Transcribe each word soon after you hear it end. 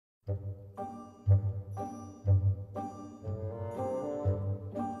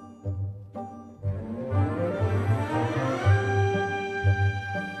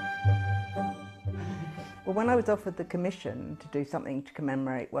Well, when I was offered the commission to do something to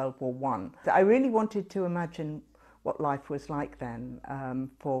commemorate World War One, I really wanted to imagine what life was like then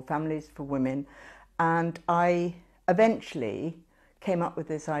for families, for women, and I eventually came up with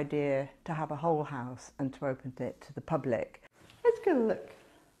this idea to have a whole house and to open it to the public. Let's get a look.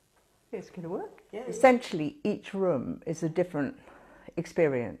 It's going to work. Yeah. Essentially, each room is a different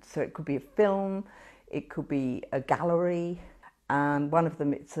experience. So it could be a film, it could be a gallery, and one of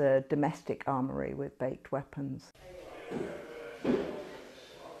them, it's a domestic armoury with baked weapons.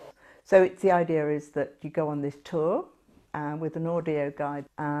 So the idea is that you go on this tour with an audio guide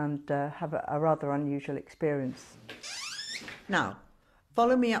and have a rather unusual experience. Now,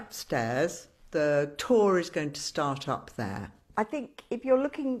 follow me upstairs. The tour is going to start up there. I think if you're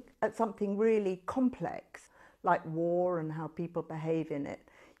looking at something really complex, like war and how people behave in it,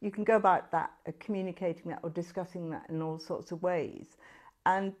 you can go about that, communicating that or discussing that in all sorts of ways.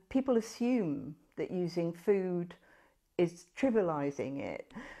 And people assume that using food is trivialising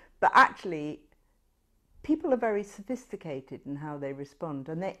it, but actually people are very sophisticated in how they respond,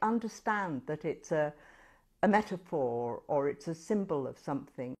 and they understand that it's a metaphor or it's a symbol of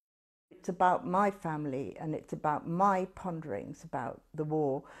something. It's about my family and it's about my ponderings about the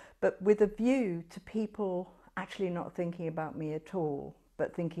war, but with a view to people actually not thinking about me at all,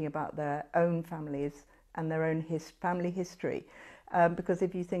 but thinking about their own families and their own family history. Because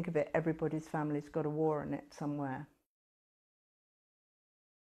if you think of it, everybody's family's got a war in it somewhere.